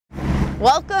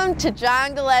Welcome to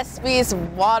John Gillespie's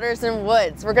Waters and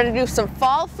Woods. We're going to do some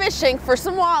fall fishing for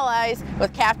some walleyes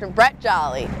with Captain Brett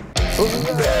Jolly. These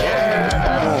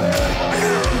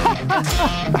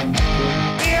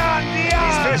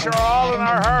fish are all in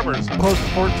our harbors. Close to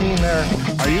 14 there.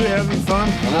 Are you having fun?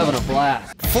 I'm having a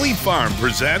blast. Fleet Farm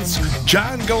presents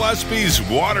John Gillespie's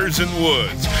Waters and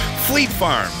Woods. Fleet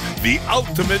Farm, the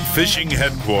ultimate fishing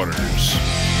headquarters.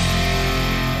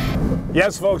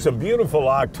 Yes, folks, a beautiful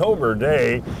October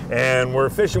day, and we're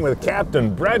fishing with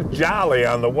Captain Brett Jolly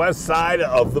on the west side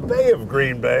of the Bay of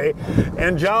Green Bay.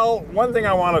 And Joel, one thing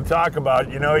I want to talk about,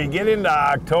 you know, you get into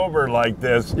October like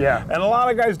this, and a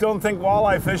lot of guys don't think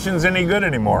walleye fishing's any good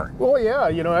anymore. Well, yeah,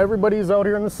 you know, everybody's out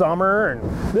here in the summer,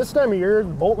 and this time of year,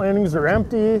 boat landings are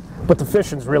empty, but the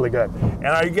fishing's really good. And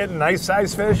are you getting nice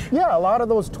size fish? Yeah, a lot of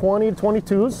those 20,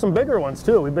 22s, some bigger ones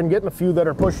too. We've been getting a few that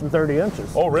are pushing 30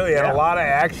 inches. Oh, really? And a lot of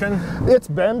action? It's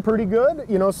been pretty good.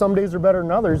 You know, some days are better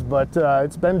than others, but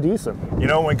it's been decent. You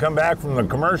know, when we come back from the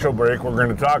commercial break, we're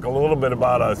going to talk a little bit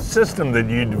about a system that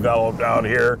you developed out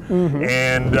here,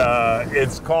 and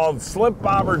it's called slip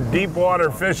bobber deep water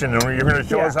fishing. And you're going to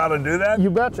show us how to do that? You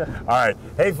betcha. All right.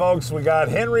 Hey, folks, we got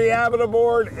Henry Abbott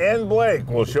aboard and Blake.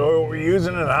 We'll show you what we're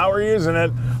using and how we're using it.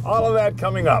 All of that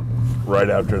coming up right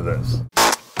after this.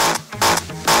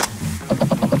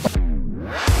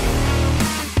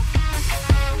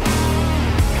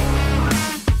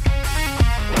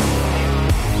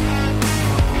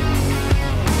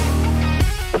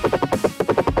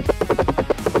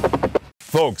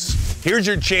 Folks, here's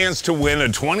your chance to win a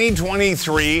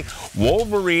 2023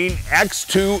 Wolverine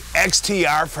X2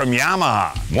 XTR from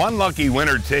Yamaha. One lucky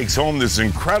winner takes home this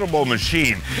incredible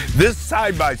machine. This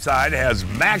side-by-side has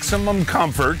maximum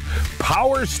comfort,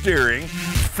 power steering,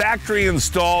 factory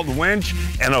installed winch,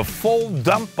 and a full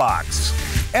dump box.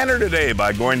 Enter today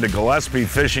by going to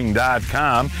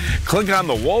GillespieFishing.com. Click on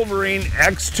the Wolverine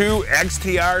X2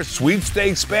 XTR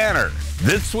sweepstakes banner.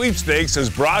 This sweepstakes is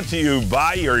brought to you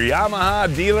by your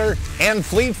Yamaha dealer and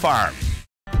Fleet Farm.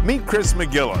 Meet Chris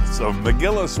McGillis of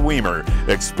McGillis Weimer,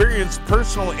 experienced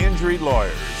personal injury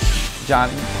lawyers. John,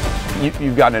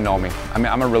 you've gotten to know me. I mean,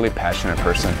 I'm a really passionate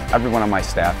person. Everyone on my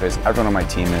staff is, everyone on my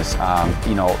team is.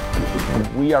 You know,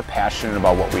 we are passionate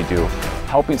about what we do.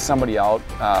 Helping somebody out,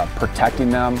 protecting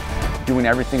them, doing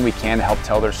everything we can to help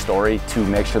tell their story, to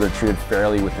make sure they're treated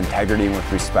fairly, with integrity and with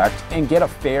respect, and get a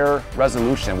fair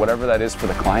resolution, whatever that is for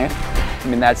the client. I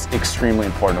mean, that's extremely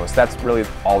important to us. That's really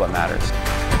all that matters.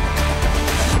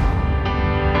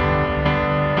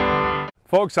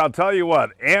 Folks, I'll tell you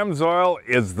what, AMSOIL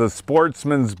is the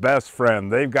sportsman's best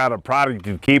friend. They've got a product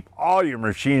to keep all your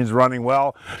machines running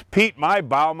well. Pete, my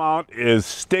bow mount is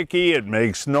sticky, it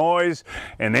makes noise,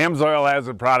 and AMSOIL has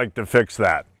a product to fix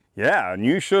that. Yeah, and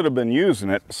you should have been using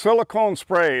it. Silicone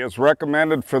spray is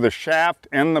recommended for the shaft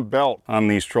and the belt on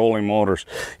these trolling motors.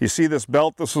 You see this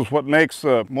belt? This is what makes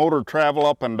the motor travel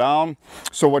up and down.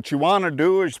 So what you want to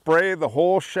do is spray the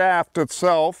whole shaft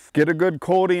itself. Get a good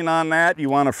coating on that. You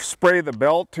want to spray the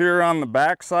belt here on the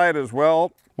back side as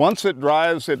well. Once it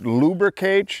dries, it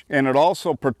lubricates, and it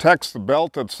also protects the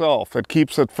belt itself. It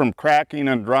keeps it from cracking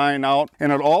and drying out,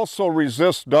 and it also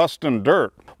resists dust and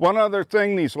dirt. One other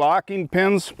thing, these locking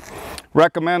pins,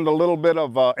 recommend a little bit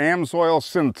of AMSOIL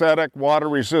synthetic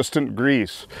water-resistant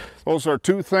grease. Those are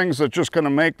two things that are just going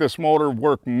to make this motor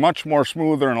work much more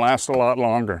smoother and last a lot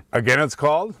longer. Again, it's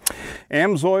called?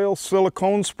 AMSOIL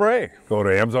silicone spray. Go to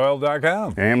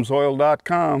AMSOIL.com.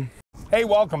 AMSOIL.com. Hey,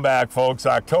 welcome back, folks.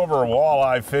 October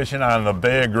walleye fishing on the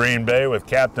Bay of Green Bay with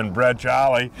Captain Brett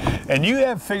Jolly. And you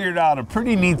have figured out a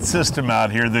pretty neat system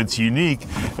out here that's unique,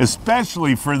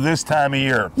 especially for this time of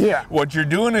year. Yeah. What you're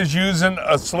doing is using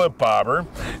a slip bobber.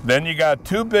 Then you got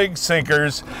two big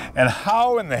sinkers. And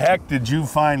how in the heck did you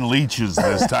find leeches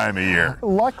this time of year?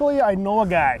 Luckily, I know a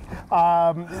guy.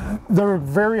 They're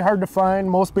very hard to find.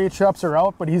 Most bait shops are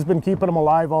out, but he's been keeping them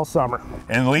alive all summer.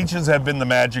 And leeches have been the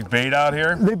magic bait out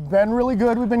here? They've been really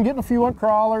good. We've been getting a few on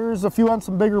crawlers, a few on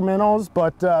some bigger minnows,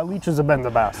 but leeches have been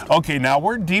the best. Okay, now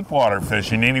we're deep water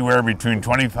fishing anywhere between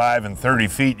 25 and 30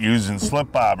 feet using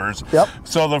slip bobbers. Yep.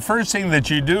 So the first thing that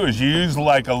you do is you use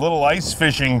like a little ice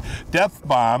fishing death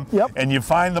bomb, and you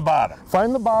find the bottom.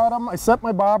 Find the bottom. I set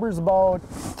my bobbers about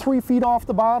 3 feet off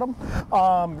the bottom.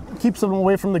 Keeps them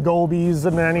away from the gobies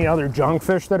and any other junk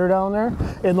fish that are down there.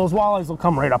 And those walleyes will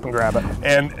come right up and grab it.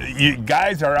 And you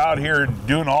guys are out here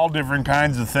doing all different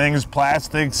kinds of things,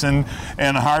 plastics and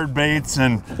hard baits,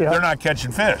 and they're not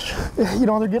catching fish. You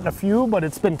know, they're getting a few, but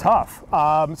it's been tough.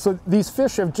 So these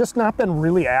fish have just not been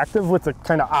really active with the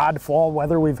kind of odd fall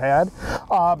weather we've had.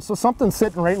 So something's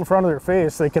sitting right in front of their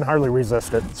face, they can hardly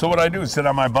resist it. So what I do is sit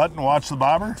on my butt and watch the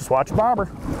bobber? Just watch the bobber.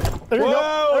 There you Whoa,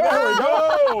 go. there we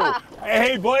go.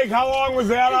 Hey, Blake, how long was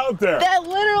that out there? That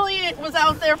literally was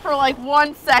out there for like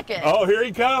 1 second. Oh, here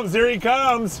he comes, here he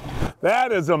comes.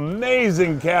 That is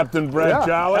amazing, Captain Brett Yeah,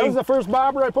 Jolly. that was the first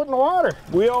bobber I put in the water.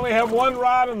 We only have one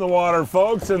rod in the water,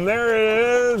 folks, and there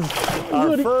it is,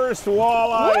 our first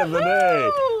walleye of the day.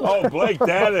 Oh, Blake,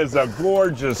 that is a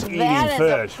gorgeous eating That is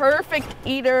fish. a perfect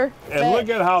eater And fish. look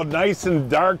at how nice and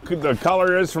dark the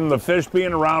color is from the fish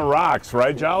being around rocks,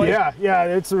 right, Jolly? Yeah,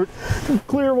 it's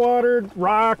clear water,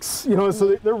 rocks, you know,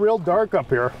 so they're real dark up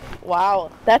here. Wow,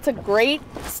 that's a great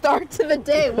start to the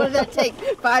day. What did that take?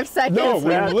 5 seconds? No,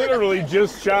 we literally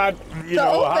just shot, you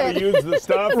know, how to open. use the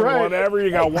stuff and Right. whatever. You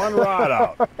got one rod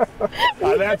out.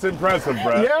 That's impressive,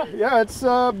 Brett. Yeah, it's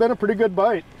been a pretty good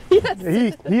bite. Yes.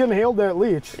 He inhaled that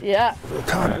leech. Yeah.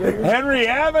 Henry,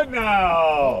 have it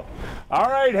now. All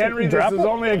right, Henry, this is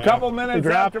only a couple minutes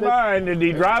after mine. Did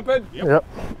he drop it? Yep.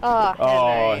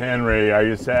 Oh, Henry, are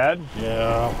you sad?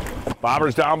 Yeah.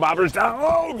 Bobbers down, bobbers down.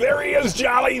 Oh, there he is,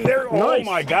 Jolly. There. Oh, Nice.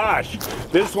 my gosh.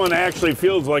 This one actually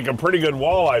feels like a pretty good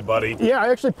walleye, buddy. Yeah, I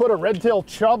actually put a red-tailed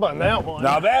chub on that one.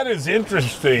 Now, that is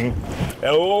interesting.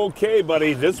 Okay,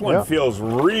 buddy, this one feels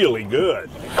really good.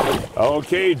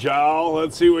 Okay, Jol,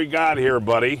 let's see what we got here,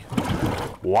 buddy.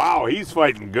 Wow, he's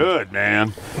fighting good,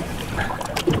 man.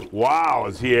 Wow,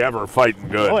 is he ever fighting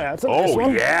good? Oh, yeah, it's a nice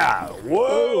one. Yeah.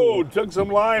 Whoa, took some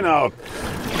line out.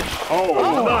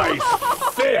 Oh,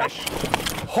 nice fish.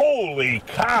 Holy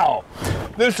cow.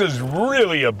 This is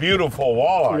really a beautiful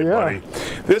walleye, buddy.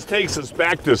 This takes us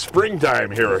back to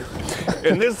springtime here.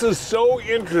 And this is so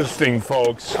interesting,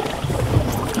 folks.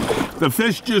 The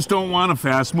fish just don't want a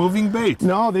fast-moving bait.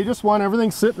 No, they just want everything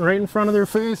sitting right in front of their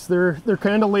face. They're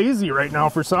kind of lazy right now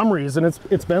for some reason.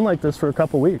 It's been like this for a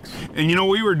couple weeks. And you know,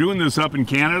 we were doing this up in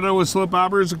Canada with slip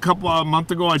bobbers a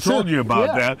month ago. I told you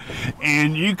about that.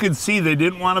 And you could see they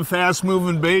didn't want a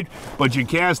fast-moving bait, but you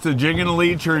cast a jig and a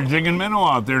leech or a jig and minnow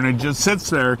out there, and it just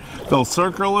sits there. They'll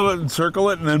circle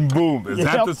it, and then boom. Is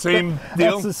that the same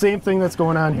deal? That's the same thing that's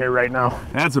going on here right now.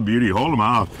 That's a beauty. Hold them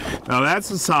out. Now,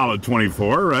 that's a solid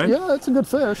 24, right? Yeah, that's a good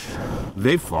fish.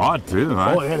 They fought, too.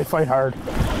 Huh? Oh, yeah, they fight hard.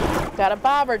 Got a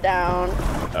bobber down.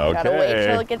 Okay. Gotta wait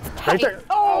till it gets tight. Right there.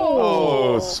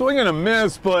 Oh, swing and a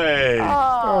miss, Blake.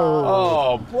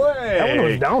 Oh, Blake. That one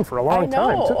was down for a long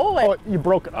time, too. Oh, you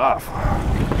broke it off.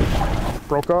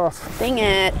 Broke off. Dang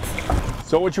it.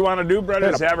 So what you want to do, Brett,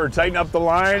 is have her tighten up the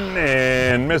line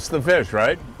and miss the fish,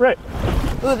 right? Right.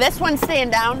 Ooh, this one's staying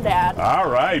down, Dad. All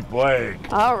right,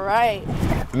 Blake. All right.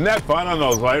 Isn't that fun on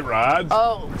those light rods?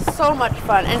 Oh, so much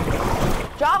fun. And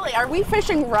Jolly, are we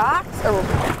fishing rocks or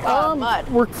mud?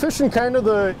 We're fishing kind of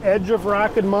the edge of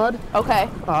rock and mud. Okay.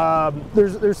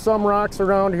 There's some rocks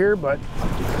around here, but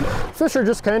fish are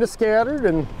just kind of scattered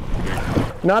and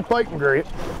not biting great.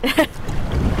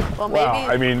 Well, maybe. Wow,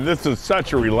 I mean, this is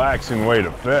such a relaxing way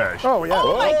to fish. Oh, yeah.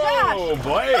 Oh, my gosh. Oh,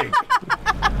 Blake.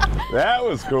 That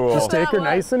was cool. Just take her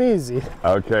nice and easy.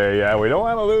 Okay, yeah, we don't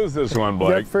want to lose this one,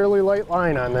 Blake. Got fairly light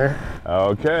line on there.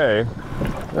 Okay.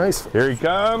 Nice. Here he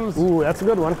comes. Ooh, that's a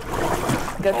good one.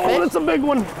 Good Oh, fish. that's a big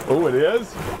one. Oh, it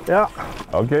is? Yeah.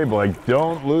 Okay, Blake,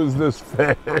 don't lose this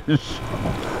fish.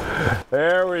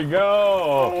 There we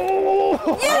go.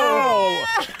 Oh,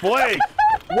 Blake,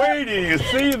 wait till you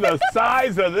see the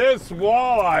size of this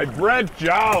walleye, Brett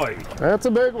Jolly. That's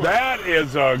a big one. That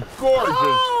is a gorgeous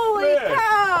Holy fish.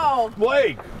 cow.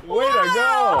 Blake, way to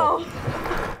go.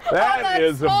 That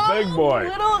is a big boy.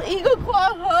 Little eagle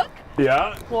claw hook.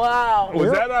 Yeah. Wow.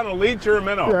 Was that on a leech or a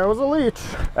minnow? Yeah, it was a leech.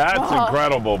 That's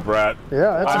incredible, Brett.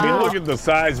 Yeah, that's I mean, a look at the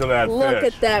size of that Look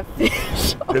fish. at that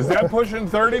fish. Is that pushing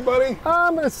 30, buddy?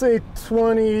 I'm going to say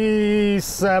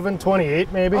 27,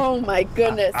 28 maybe. Oh my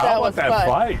goodness, How that about was that fun.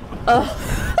 fight?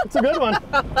 It's a good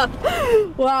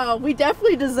one. Wow, we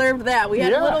definitely deserved that. We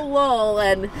had a little lull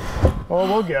and Oh,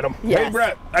 we'll get them. yes. Hey,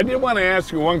 Brett, I did want to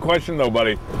ask you one question, though,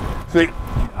 buddy. See,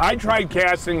 I tried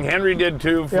casting, Henry did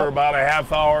too, for about a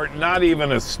half hour, not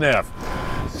even a sniff.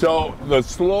 So the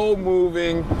slow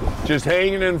moving, just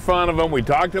hanging in front of them, we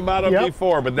talked about it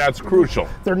before, but that's crucial.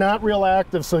 They're not real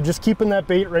active, so just keeping that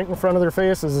bait right in front of their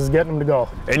faces is getting them to go.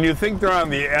 And you think they're on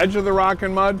the edge of the rock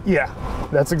and mud? Yeah,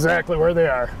 that's exactly where they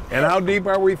are. And how deep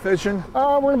are we fishing?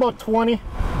 We're in about 20.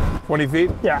 20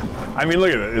 feet? Yeah. I mean,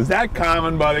 look at it. Is that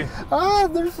common, buddy?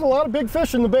 There's a lot of big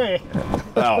fish in the bay.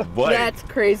 Oh, Blake. That's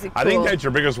crazy cool. I think that's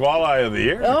your biggest walleye of the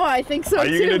year. Oh, I think so Are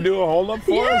too. you going to do a hold up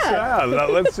for us? Yeah. Yeah,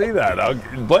 let's see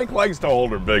that. Blake likes to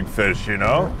hold her big fish, you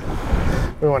know?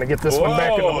 We want to get this one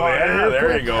back in the water. Yeah, real there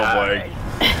quick. you go, Blake.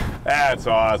 That's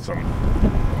awesome.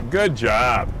 Good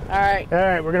job. All right. All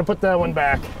right, we're going to put that one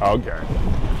back. Okay.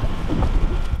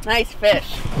 Nice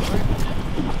fish.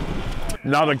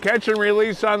 Now the catch and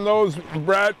release on those,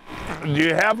 Brett, do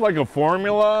you have like a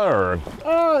formula or?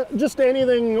 Just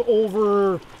anything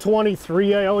over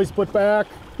 23 I always put back.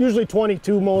 Usually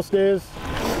 22 most days.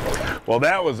 Well,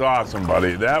 that was awesome,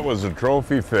 buddy. That was a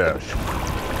trophy fish.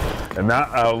 And not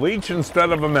a leech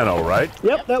instead of a minnow, right?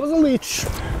 Yep, that was a leech.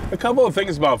 A couple of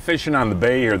things about fishing on the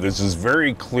bay here. This is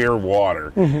very clear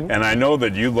water, and I know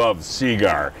that you love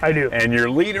Seaguar. I do. And your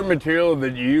leader material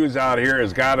that you use out here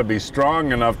has got to be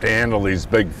strong enough to handle these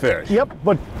big fish. Yep,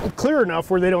 but clear enough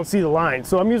where they don't see the line.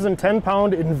 So I'm using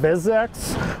 10-pound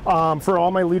Invisex for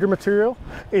all my leader material,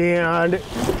 and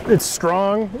it's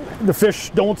strong. The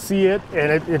fish don't see it,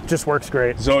 and it just works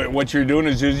great. So what you're doing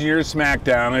is using your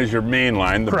smackdown as your main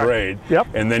line, the Correct. braid. Yep.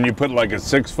 And then you put like a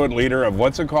 6-foot leader of,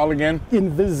 what's it called again?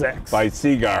 Invisex. By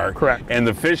Seaguar. Correct. And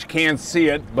the fish can't see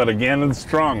it, but again, it's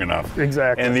strong enough.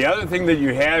 Exactly. And the other thing that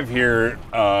you have here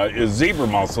is zebra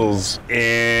mussels,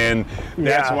 and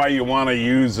that's why you want to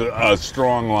use a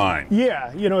strong line.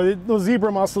 Yeah, you know, those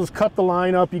zebra mussels cut the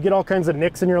line up. You get all kinds of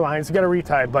nicks in your lines. You got to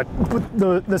retie, but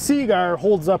the Seaguar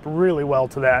holds up really well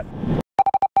to that.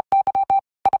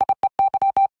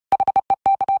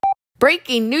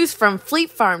 Breaking news from Fleet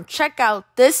Farm. Check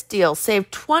out this deal. Save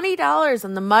 $20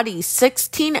 on the Muddy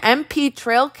 16 MP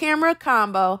trail camera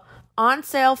combo on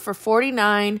sale for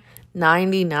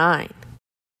 $49.99.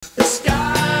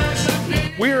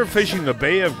 We are fishing the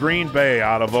Bay of Green Bay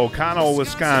out of Oconto,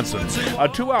 Wisconsin. A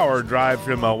 2-hour drive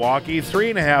from Milwaukee,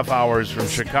 3.5 hours from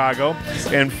Chicago,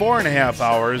 and 4.5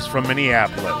 hours from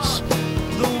Minneapolis.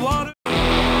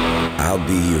 I'll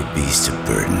be your beast of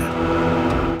burden.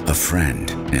 A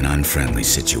friend in unfriendly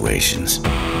situations.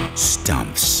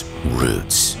 Stumps,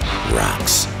 roots,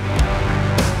 rocks.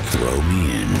 Throw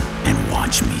me in and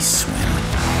watch me swim.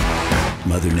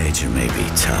 Mother Nature may be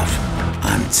tough.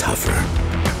 I'm tougher.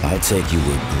 I'll take you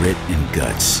where grit and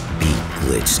guts beat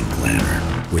glitz and glamour.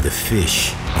 Where the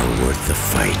fish are worth the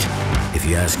fight. If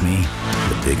you ask me,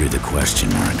 the bigger the question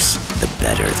marks, the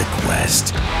better the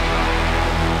quest.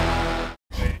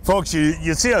 Folks,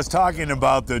 you see us talking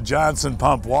about the Johnson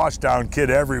Pump washdown kit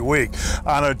every week.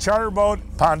 On a charter boat,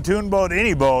 pontoon boat,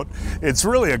 any boat, it's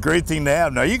really a great thing to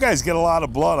have. Now, you guys get a lot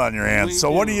of blood on your hands,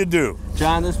 so what do you do?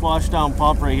 John, this washdown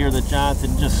pump right here, the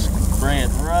Johnson, just spray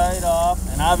it right off.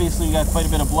 And obviously, we got quite a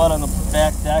bit of blood on the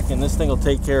back deck, and this thing will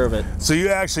take care of it. So you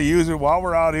actually use it while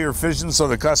we're out here fishing so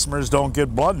the customers don't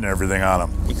get blood and everything on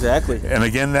them. Exactly. And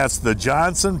again, that's the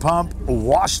Johnson Pump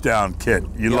washdown kit.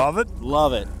 You love it?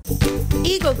 Love it.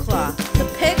 Eagle Claw, the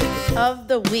pick of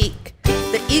the week.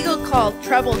 The Eagle Claw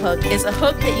treble hook is a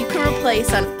hook that you can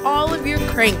replace on all of your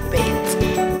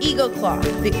crankbaits. Eagle Claw,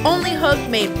 the only hook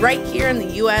made right here in the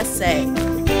USA.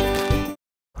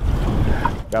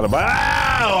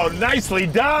 Wow, nicely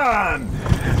done.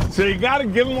 So you got to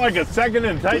give them like a second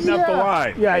and tighten up the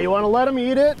line. Yeah, you want to let them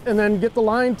eat it and then get the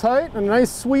line tight and a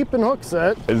nice sweep and hook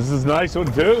set. Is this a nice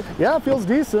one too? Yeah, it feels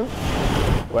decent.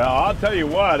 Well, I'll tell you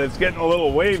what, it's getting a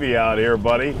little wavy out here,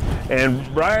 buddy. And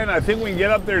Brian, I think we can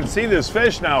get up there and see this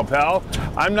fish now, pal.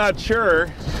 I'm not sure.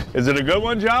 Is it a good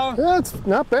one, Joe? Yeah, it's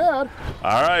not bad.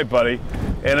 All right, buddy.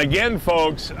 And again,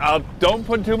 folks, don't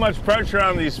put too much pressure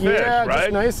on these fish, yeah, right?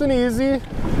 Just nice and easy.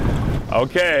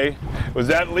 Okay. Was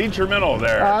that leech or minnow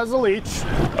there? As a leech.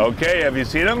 Okay, have you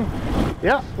seen him?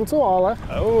 Yeah, it's a walleye.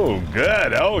 Oh,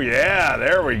 good. Oh, yeah,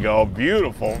 there we go.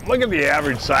 Beautiful. Look at the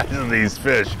average size of these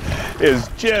fish. Is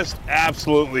just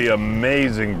absolutely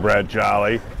amazing, Brett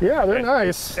Jolly. Yeah, they're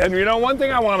nice. And you know, one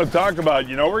thing I want to talk about,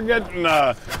 you know, we're getting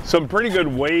some pretty good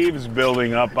waves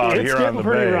building up out here on the bay. It's getting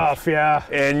pretty rough, yeah.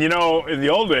 And you know, in the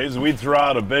old days, we'd throw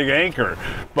out a big anchor.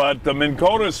 But the Minn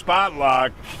Kota Spot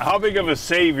Lock, how big of a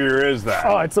savior is that?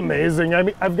 Oh, it's amazing. I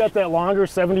mean, I've got that longer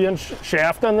 70-inch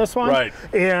shaft on this one. Right.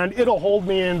 And it'll hold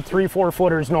me in 3-4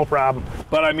 footers, no problem.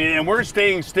 But I mean, and we're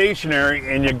staying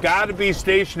stationary, and you got to be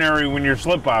stationary when you're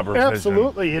slip bobber fishing.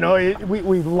 Absolutely. You know,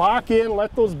 we lock in,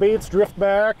 let those baits drift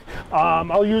back.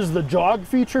 I'll use the jog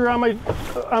feature on my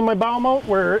bow mount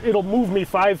where it'll move me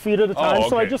 5 feet at a time. Okay.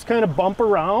 So I just kind of bump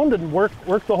around and work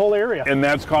the whole area. And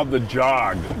that's called the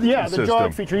jog. Yeah, the system.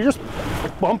 jog feature. You just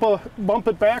bump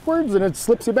it backwards and it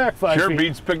slips you back 5 feet. Sure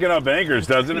beats picking up anchors,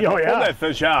 doesn't it? Oh, yeah. Pull that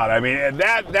fish out. I mean,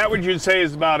 that would you say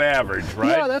is about average,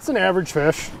 right? Yeah, that's an average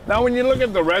fish. Now, when you look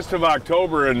at the rest of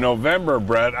October and November,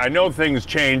 Brett, I know things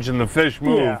change and the fish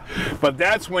move, but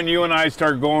that's when you and I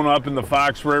start going up in the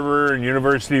Fox River and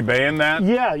University Bay and that?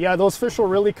 Yeah, those fish will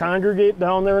really congregate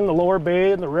down there in the lower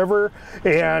bay and the river,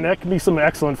 and that can be some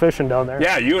excellent fishing down there.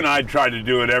 Yeah, you and I try to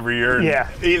do it every year. Yeah.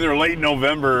 Either late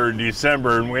November or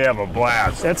December, and we have a blast.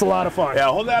 blast. It's a lot of fun. Yeah,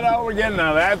 hold that out again.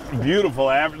 Now that's beautiful.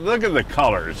 Look at the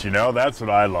colors, you know, that's what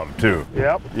I love too.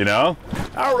 Yep. You know?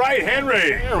 All right,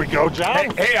 Henry. There we go, John.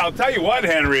 Hey, I'll tell you what,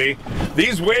 Henry,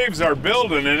 these waves are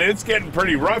building and it's getting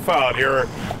pretty rough out here.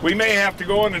 We may have to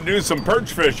go in and do some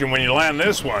perch fishing when you land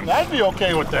this one. I'd be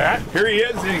okay with that. Here he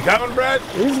is. Is he coming, Brett?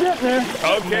 He's getting there.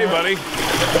 Okay, buddy.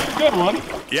 Good one.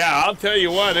 Yeah, I'll tell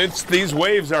you what, these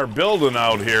waves are building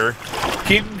out here.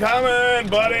 Keep them coming,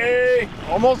 buddy.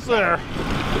 Almost there.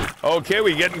 Okay,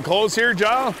 we getting close here,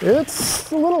 John?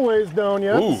 It's a little ways down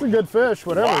yet. Ooh. It's a good fish,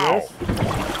 whatever Wow. it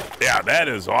is. Yeah, that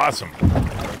is awesome.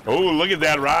 Oh, look at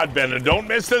that rod bending. Don't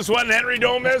miss this one, Henry.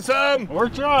 Don't miss him. We're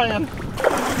trying.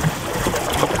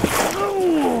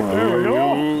 There we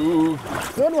go. Ooh,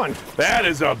 Good one. that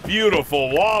is a beautiful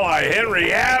walleye,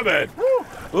 Henry Abbott.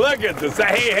 Look at this.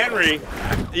 Hey, Henry,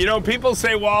 you know, people say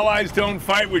walleyes don't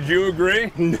fight. Would you agree?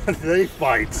 They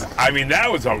fight. I mean,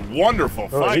 that was a wonderful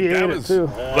fight. he That ate it was. too.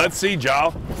 Let's see,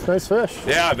 Joe. Nice fish.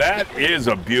 Yeah, that is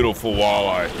a beautiful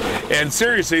walleye. And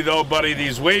seriously, though, buddy,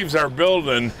 these waves are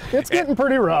building. It's getting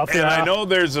pretty rough. And yeah. I know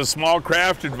there's a small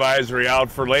craft advisory out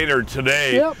for later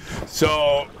today. Yep.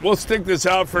 So we'll stick this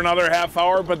out for another half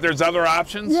hour, but there's other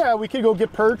options? Yeah, we could go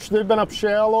get perch. They've been up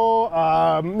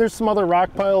shallow. There's some other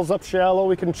rock piles up shallow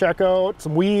we can check out.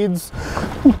 Some weeds.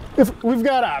 If we've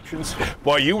got options.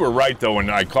 Well, you were right, though, when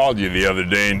I called you the other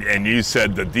day, and you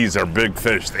said that these are big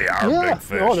fish. They are Yeah, big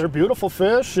fish. no, they're beautiful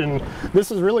fish, and this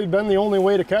has really been the only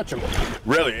way to catch them.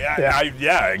 Really?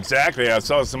 Yeah, exactly. I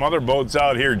saw some other boats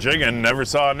out here jigging. Never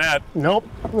saw a net. Nope,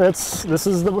 this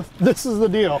is the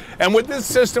deal. And would this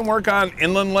system work on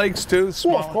inland lakes too?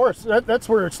 Small? Well, of course, that's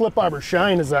where slip bobber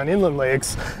shine is on inland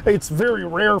lakes. It's very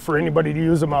rare for anybody to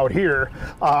use them out here,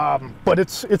 but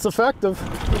it's effective.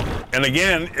 And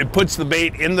again, it puts the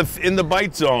bait in the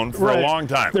bite zone for a long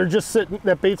time. They're just sitting.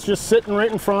 That bait's just sitting right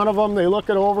in front of them. They look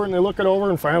it over and they look it over,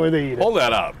 and finally they eat it. Hold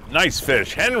that up. Nice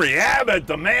fish. Henry Abbott,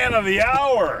 the man of the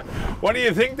hour. What do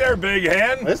you think there, Big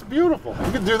Hen? It's beautiful.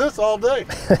 You can do this all day.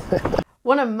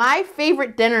 One of my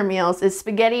favorite dinner meals is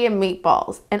spaghetti and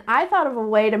meatballs, and I thought of a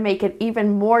way to make it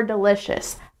even more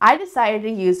delicious. I decided to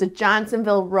use a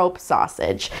Johnsonville rope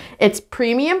sausage. It's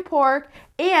premium pork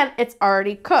and it's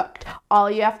already cooked.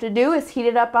 All you have to do is heat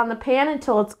it up on the pan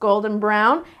until it's golden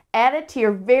brown, add it to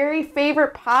your very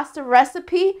favorite pasta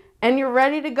recipe, and you're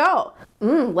ready to go.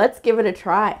 Let's give it a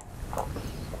try.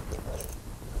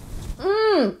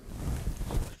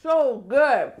 So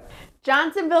good.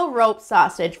 Johnsonville rope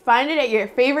sausage. Find it at your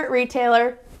favorite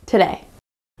retailer today.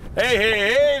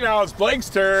 Hey, now it's Blake's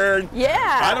turn.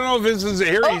 Yeah. I don't know if this is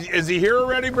here. Is he here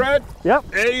already, Brett?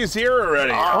 Yep. Hey, he's here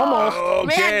already. Almost.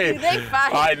 Okay. Man, do they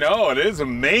fight. I know, it is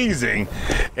amazing.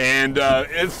 And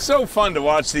it's so fun to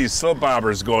watch these slip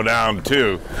bobbers go down,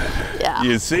 too. Yeah.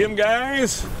 You see them,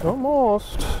 guys?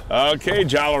 Almost. Okay,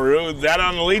 Jollaroo. That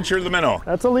on the leech or the minnow?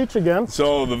 That's a leech again.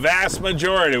 So the vast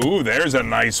majority, ooh, there's a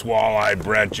nice walleye,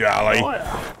 Brett Jolly. Oh,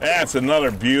 yeah. That's another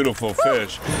beautiful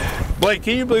fish. Blake,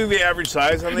 can you believe the average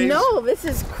size on these? No, this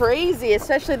is crazy,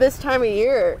 especially this time of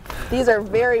year. These are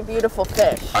very beautiful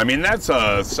fish. I mean, that's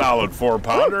a solid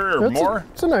 4-pounder or more.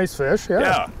 It's a nice fish,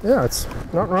 yeah. Yeah, it's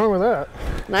nothing wrong with that.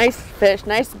 Nice fish,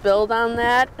 nice build on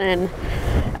that, and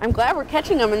I'm glad we're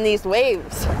catching them in these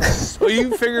waves. Well,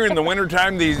 you figure in the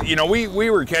wintertime, these, you know, we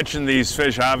were catching these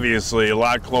fish obviously a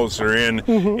lot closer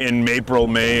in April,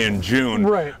 May, and June.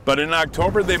 Right. But in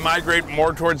October, they migrate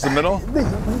more towards the middle?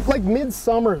 Like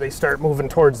midsummer, they start moving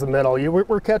towards the middle.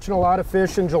 We're catching a lot of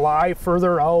fish in July,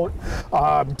 further out,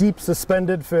 deep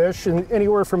suspended fish, and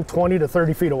anywhere from 20 to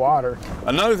 30 feet of water.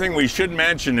 Another thing we should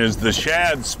mention is the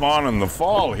shad spawn in the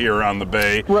fall here on the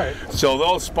bay. Right. So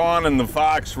they'll spawn in the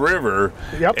Fox River.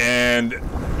 Yep. And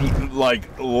like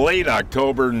late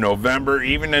October, November,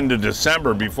 even into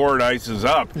December before it ices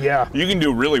up. Yeah. You can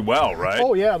do really well, right?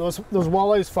 Oh yeah, those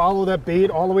walleyes follow that bait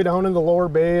all the way down in the lower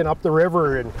bay and up the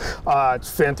river, and it's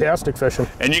fantastic fishing.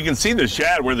 And you can see the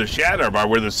shad where the shad are by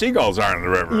where the seagulls are in the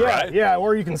river, Yeah, right? yeah,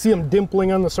 or you can see them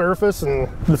dimpling on the surface, and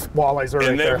the walleyes are right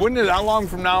And there. how long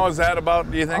from now is that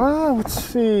about, do you think? Let's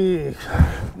see.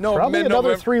 No, Probably another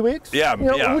mid-November. 3 weeks. Yeah, You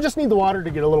know, yeah. We just need the water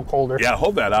to get a little colder. Yeah,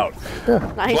 hold that out.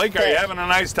 Nice Blake, are you fish. having a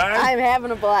nice time? I'm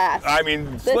having a blast. I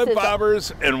mean, slip is a-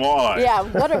 bobbers and walleye. Yeah,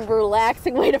 what a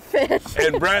relaxing way to fish.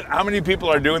 And Brett, how many people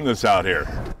are doing this out here?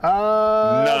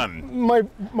 None.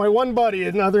 My one buddy,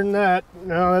 and other than that,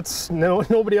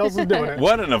 nobody else is doing it.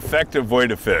 What an effective way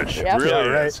to fish. Yep. It really Yeah,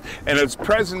 right. is. And it's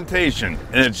presentation,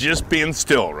 and it's just being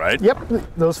still, right? Yep,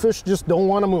 those fish just don't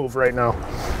want to move right now.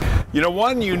 You know,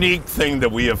 one unique thing that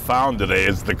we have found today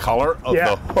is the color of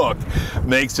the hook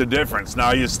makes a difference.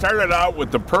 Now, you started out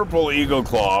with the purple Eagle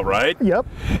Claw, right? Yep.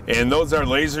 And those are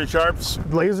laser sharps?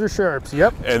 Laser sharps,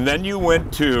 yep. And then you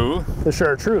went to? The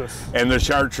chartreuse. And the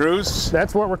chartreuse?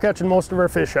 That's what we're catching most of our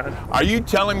fish on. Are you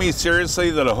telling me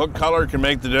seriously that a hook color can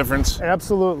make the difference?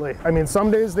 Absolutely. I mean,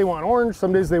 some days they want orange,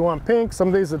 some days they want pink,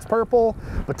 some days it's purple,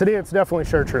 but today it's definitely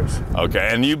chartreuse. Okay,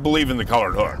 and you believe in the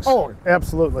colored hooks? Oh,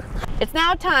 absolutely. It's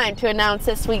now time to announce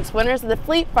this week's winners of the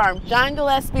Fleet Farm John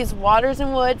Gillespie's Waters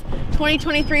and Woods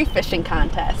 2023 Fishing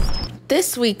Contest.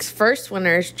 This week's first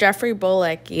winner is Jeffrey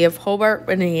Bolecki of Hobart,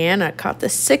 Indiana, caught the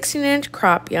 16-inch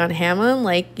crappie on Hamlin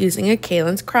Lake using a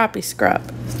Kalen's crappie scrub.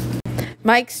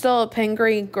 Mike Stoll of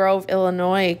Pingree Grove,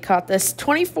 Illinois, caught this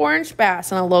 24-inch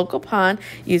bass on a local pond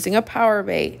using a power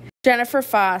bait. Jennifer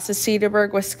Foss of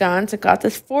Cedarburg, Wisconsin, caught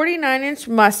this 49-inch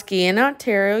muskie in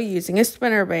Ontario using a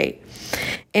spinnerbait.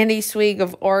 Andy Swig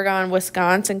of Oregon,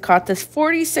 Wisconsin, caught this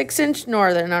 46-inch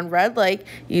northern on Red Lake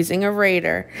using a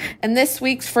raider. And this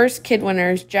week's first kid winner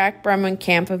is Jack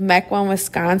Bremenkamp of Mequon,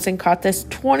 Wisconsin, caught this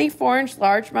 24-inch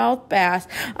largemouth bass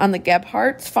on the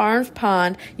Gebhardt's Farms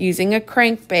pond using a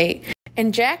crankbait.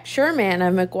 And Jack Sherman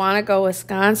of McWanago,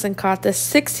 Wisconsin, caught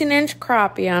this 16-inch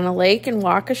crappie on a lake in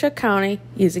Waukesha County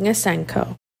using a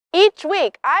Senko. Each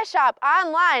week, I shop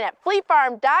online at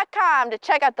fleetfarm.com to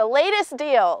check out the latest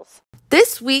deals.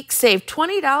 This week, save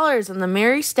 $20 on the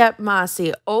Mary Step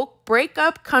Mossy Oak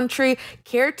Breakup Country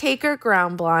Caretaker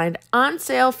Ground Blind on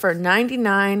sale for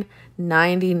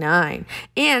 $99.99,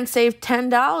 and save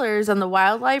 $10 on the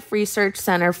Wildlife Research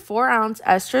Center 4-ounce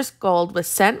estrus gold with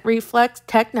scent reflex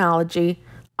technology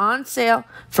on sale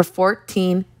for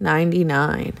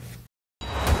 $14.99.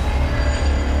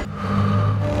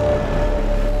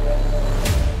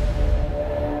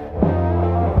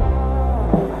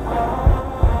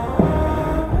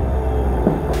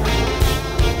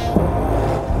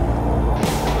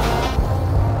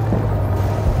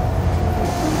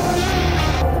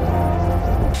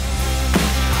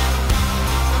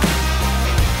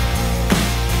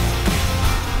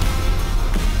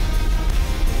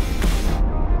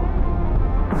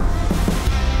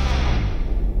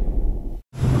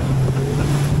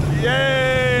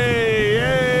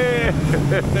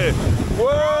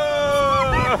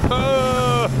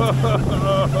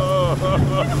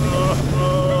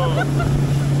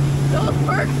 Those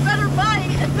perks better bite.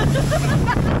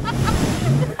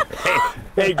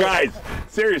 Hey guys,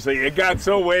 seriously, it got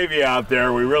so wavy out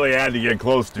there, we really had to get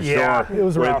close to shore. Yeah, it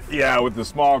was rough. With the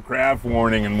small craft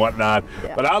warning and whatnot.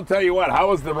 Yeah. But I'll tell you what, how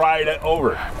was the ride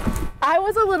over? I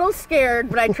was a little scared,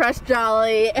 but I trust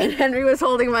Jolly, and Henry was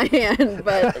holding my hand.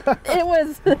 But it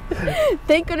was,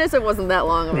 thank goodness it wasn't that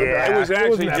long of a drive. It was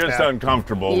actually just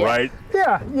uncomfortable, right?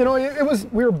 Yeah, you know, it was,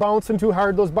 we were bouncing too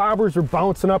hard. Those bobbers were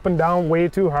bouncing up and down way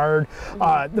too hard.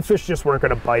 The fish just weren't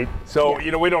going to bite. So, you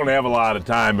know, we don't have a lot of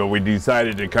time, but we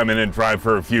decided to come in and try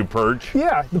for a few perch.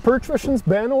 Yeah, the perch fishing's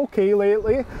been okay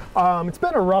lately. It's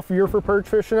been a rough year for perch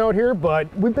fishing out here,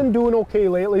 but we've been doing okay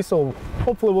lately, so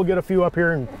hopefully we'll get a few up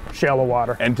here in shallow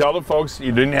water. And tell the folks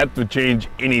you didn't have to change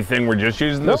anything. We're just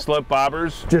using the slip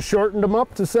bobbers. Just shortened them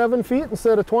up to 7 feet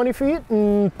instead of 20 feet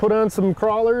and put on some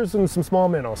crawlers and some small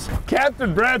minnows.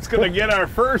 Captain Brett's going to get our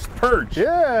first perch.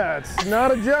 Yeah, it's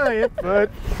not a giant,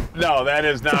 but... No, that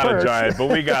is not a giant, but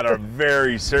we got a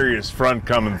very serious front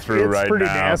coming through right now. It's pretty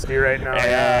nasty right now.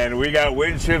 And we got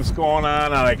wind shifts going on,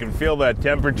 and I can feel that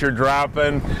temperature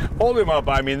dropping. Hold him up.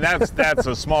 I mean, that's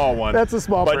a small one. That's a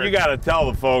small But perch. you got to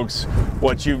tell the folks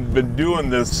what you've been doing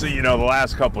this, you know, the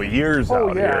last couple of years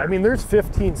out here. I mean, there's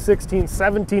 15, 16,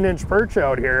 17-inch perch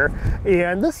out here,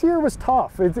 and this year was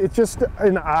tough. It's just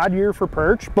an odd year for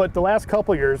perch, but the last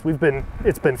couple of years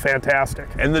it's been fantastic.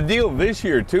 And the deal this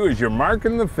year too is you're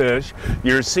marking the fish,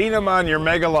 you're seeing them on your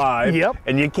Mega Live,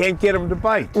 and you can't get them to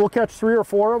bite. We'll catch 3 or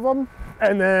 4 of them,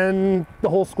 and then the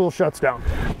whole school shuts down.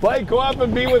 Blake, go up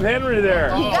and be with Henry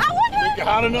there. You got one, Henry? We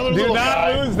got another little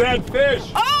guy. Do not lose that fish.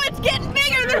 Oh, it's getting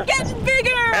bigger. They're getting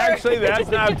bigger. Actually, that's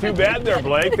not too bad there,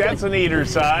 Blake. That's an eater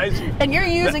size. And you're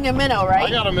using a minnow, right?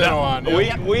 I got a minnow on.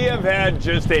 We have had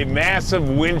just a massive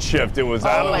wind shift. It was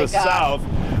out of the south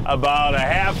about a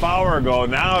half hour ago.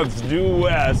 Now it's due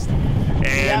west.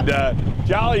 And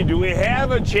Jolly, do we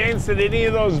have a chance at any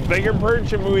of those bigger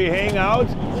perch if we hang out?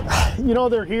 You know,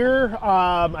 they're here.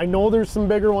 I know there's some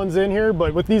bigger ones in here,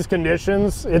 but with these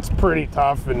conditions, it's pretty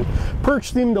tough. And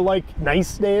perch seem to like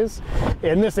nice days,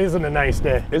 and this isn't a nice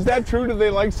day. Is that true? Do they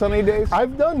like sunny days?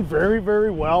 I've done very,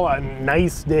 very well on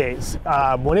nice days.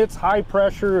 When it's high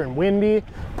pressure and windy,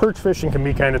 perch fishing can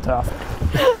be kind of tough.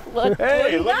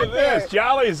 Hey, look at this.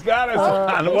 Jolly's got us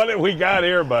on. What have we got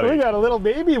here, buddy? We got a little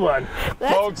baby one.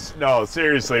 Folks, no,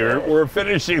 seriously, we're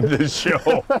finishing this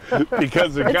show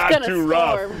because it got too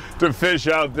rough to fish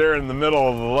out there in the middle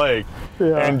of the lake.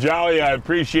 Yeah. And Jolly, I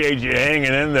appreciate you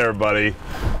hanging in there, buddy.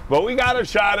 But we got a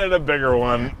shot at a bigger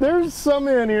one. There's some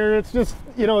in here. It's just,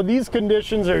 you know, these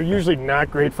conditions are usually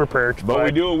not great for perch. But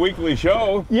we do a weekly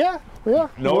show. Yeah. Yeah.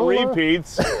 No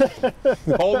repeats.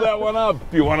 Hold that one up.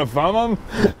 You want to thumb them?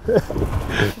 Oh,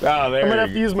 there I'm going to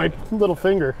have to use my little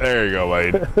finger. There you go,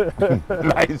 Wade.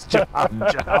 Nice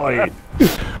job, Jolly.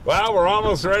 Well, we're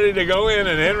almost ready to go in,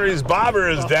 and Henry's bobber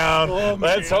is down.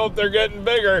 Let's hope they're getting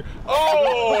bigger.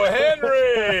 Oh,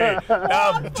 Henry!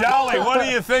 Now, Jolly, what do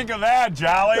you think of that,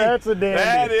 Jolly? That's a dandy.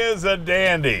 That is a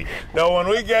dandy. Now, when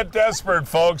we get desperate,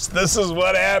 folks, this is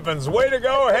what happens. Way to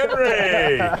go,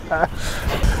 Henry!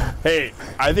 Hey,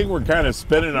 I think we're kind of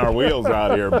spinning our wheels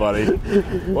out here, buddy.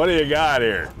 What do you got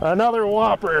here? Another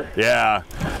whopper. Yeah.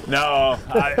 No,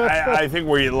 I think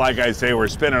we, like I say, we're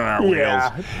spinning our wheels.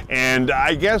 Yeah. And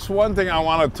I guess one thing I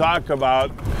want to talk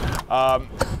about,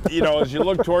 you know, as you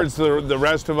look towards the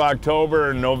rest of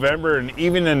October and November and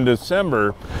even in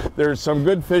December, there's some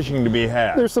good fishing to be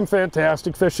had. There's some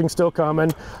fantastic fishing still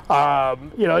coming.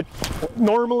 You know,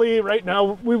 normally right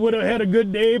now we would have had a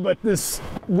good day, but this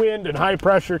wind and high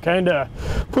pressure kind of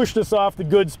pushed us off the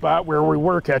good spot where we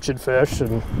were catching fish,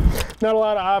 and not a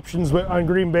lot of options on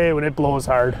Green Bay when it blows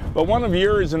hard. But one of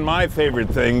yours and my favorite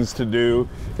things to do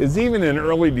is, even in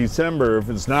early December, if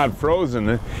it's not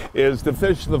frozen, is to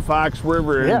fish the Fox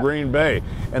River in Green Bay.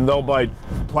 And they'll buy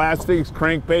plastics,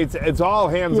 crankbaits, it's all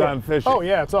hands-on fishing. Oh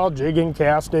yeah, it's all jigging,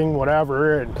 casting,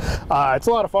 whatever, and it's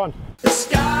a lot of fun.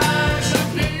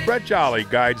 Brett Jolly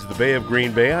guides the Bay of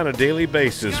Green Bay on a daily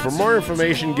basis. For more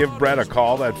information, give Brett a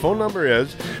call. That phone number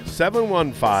is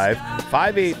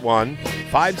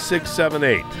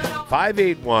 715-581-5678.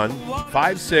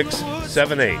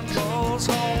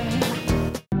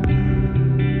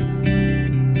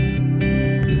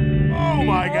 581-5678. Oh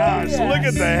my gosh, look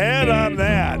at the head on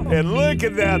that. And look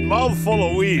at that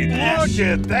mouthful of weed. Look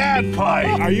at that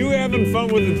pike. Are you having fun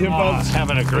with the tip-ups?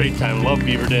 Having a great time. Love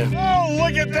beaver dip. Oh,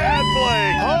 look at that,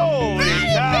 Blake. Holy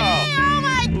cow. Oh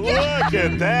my God. Look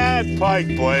at that pike,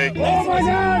 Blake. Oh my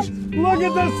gosh, look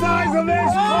at the size of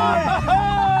this pike.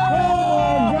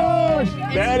 Oh gosh.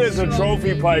 That is a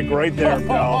trophy pike right there,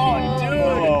 pal. Oh, dude.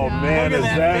 Oh man, is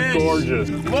that fish. gorgeous.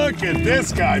 Look at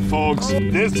this guy, folks.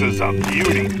 This is a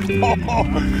beauty. Oh,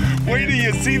 wait till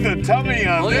you see the tummy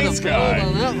on this guy.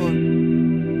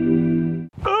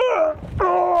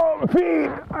 Oh,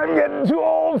 Pete, I'm getting too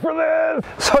old for this.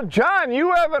 So John,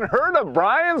 you haven't heard of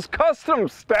Brian's Custom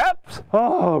Steps?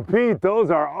 Oh, Pete, those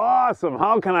are awesome.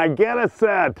 How can I get a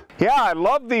set? Yeah, I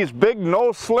love these big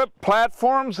no-slip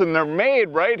platforms, and they're made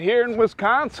right here in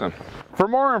Wisconsin. For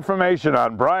more information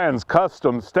on Brian's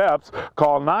Custom Steps,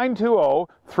 call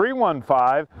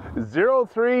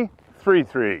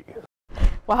 920-315-0333.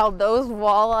 Wow, those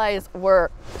walleyes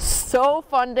were so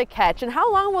fun to catch. And how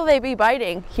long will they be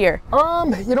biting here?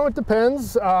 You know, it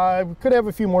depends. We could have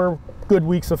a few more good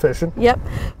weeks of fishing. Yep.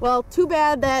 Well, too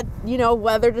bad that, you know,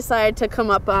 weather decided to come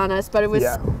up on us, but it was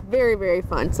very, very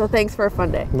fun. So thanks for a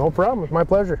fun day. No problem. It's my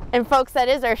pleasure. And folks, that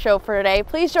is our show for today.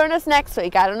 Please join us next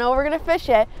week. I don't know where we're going to fish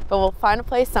yet, but we'll find a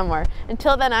place somewhere.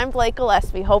 Until then, I'm Blake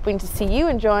Gillespie, hoping to see you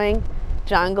enjoying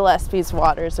John Gillespie's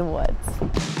Waters and Woods.